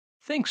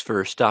Thanks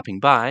for stopping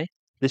by.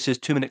 This is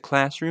 2 Minute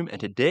Classroom, and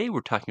today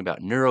we're talking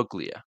about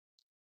neuroglia.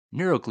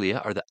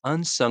 Neuroglia are the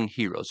unsung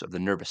heroes of the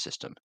nervous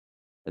system.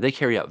 They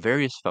carry out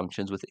various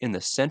functions within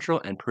the central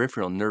and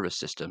peripheral nervous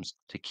systems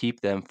to keep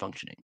them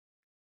functioning.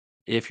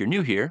 If you're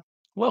new here,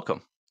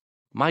 welcome.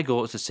 My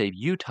goal is to save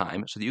you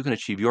time so that you can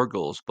achieve your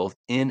goals both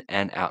in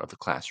and out of the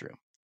classroom.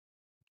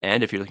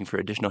 And if you're looking for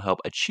additional help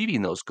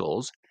achieving those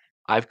goals,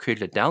 I've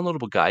created a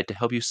downloadable guide to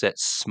help you set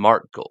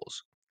SMART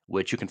goals,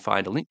 which you can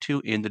find a link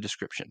to in the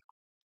description.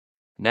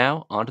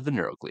 Now, onto the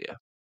neuroglia.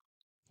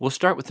 We'll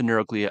start with the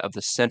neuroglia of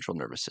the central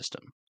nervous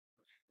system.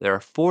 There are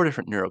 4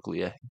 different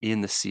neuroglia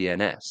in the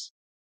CNS: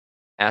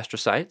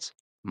 astrocytes,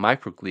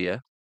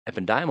 microglia,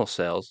 ependymal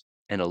cells,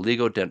 and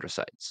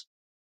oligodendrocytes.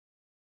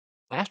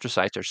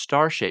 Astrocytes are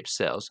star-shaped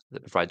cells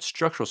that provide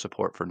structural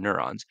support for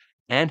neurons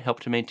and help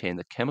to maintain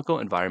the chemical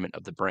environment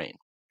of the brain.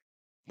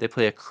 They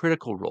play a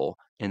critical role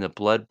in the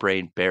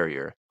blood-brain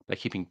barrier by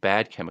keeping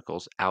bad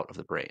chemicals out of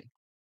the brain.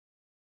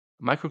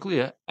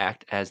 Microglia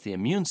act as the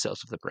immune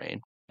cells of the brain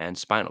and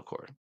spinal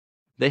cord.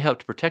 They help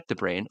to protect the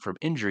brain from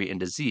injury and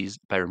disease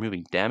by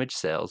removing damaged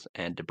cells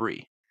and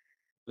debris.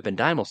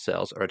 Ependymal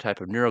cells are a type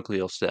of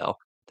neuroglial cell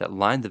that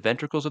line the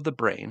ventricles of the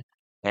brain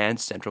and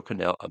central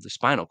canal of the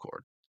spinal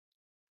cord.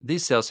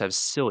 These cells have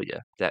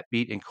cilia that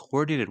beat in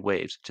coordinated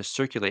waves to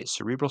circulate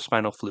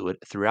cerebrospinal fluid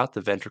throughout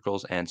the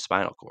ventricles and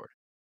spinal cord.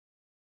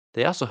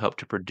 They also help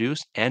to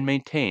produce and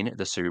maintain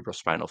the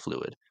cerebrospinal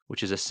fluid,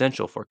 which is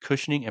essential for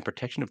cushioning and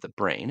protection of the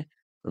brain,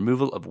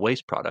 removal of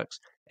waste products,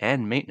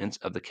 and maintenance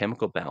of the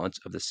chemical balance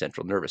of the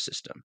central nervous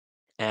system.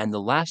 And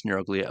the last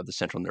neuroglia of the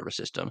central nervous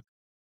system,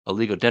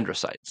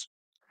 oligodendrocytes.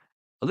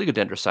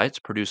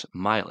 Oligodendrocytes produce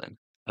myelin,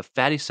 a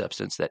fatty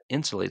substance that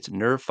insulates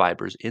nerve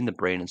fibers in the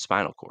brain and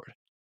spinal cord.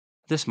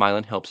 This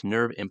myelin helps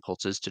nerve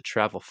impulses to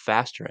travel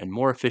faster and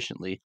more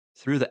efficiently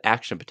through the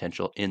action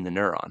potential in the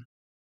neuron.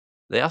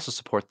 They also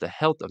support the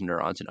health of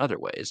neurons in other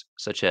ways,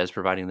 such as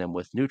providing them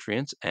with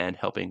nutrients and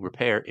helping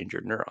repair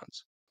injured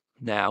neurons.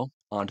 Now,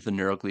 onto the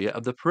neuroglia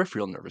of the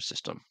peripheral nervous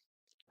system.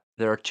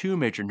 There are 2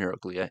 major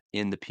neuroglia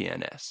in the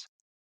PNS: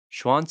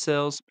 Schwann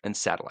cells and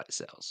satellite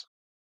cells.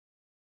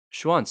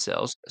 Schwann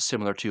cells,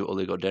 similar to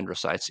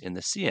oligodendrocytes in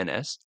the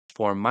CNS,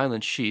 form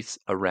myelin sheaths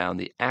around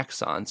the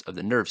axons of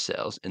the nerve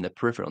cells in the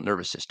peripheral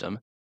nervous system,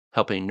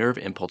 helping nerve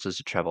impulses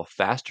to travel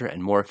faster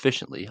and more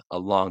efficiently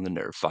along the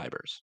nerve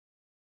fibers.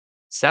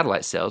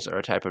 Satellite cells are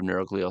a type of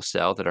neuroglial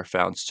cell that are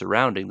found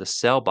surrounding the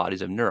cell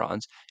bodies of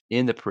neurons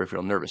in the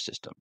peripheral nervous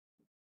system.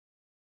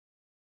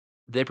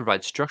 They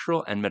provide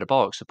structural and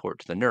metabolic support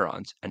to the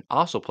neurons and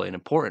also play an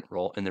important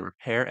role in the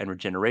repair and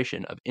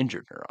regeneration of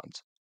injured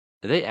neurons.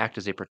 They act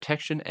as a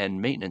protection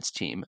and maintenance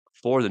team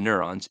for the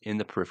neurons in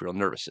the peripheral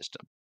nervous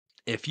system.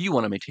 If you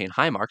want to maintain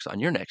high marks on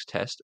your next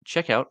test,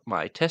 check out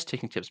my test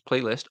taking tips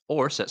playlist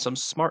or set some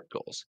SMART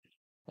goals.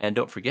 And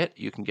don't forget,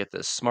 you can get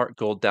the SMART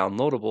goal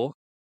downloadable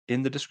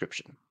in the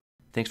description.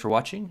 Thanks for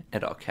watching,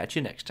 and I'll catch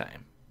you next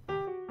time.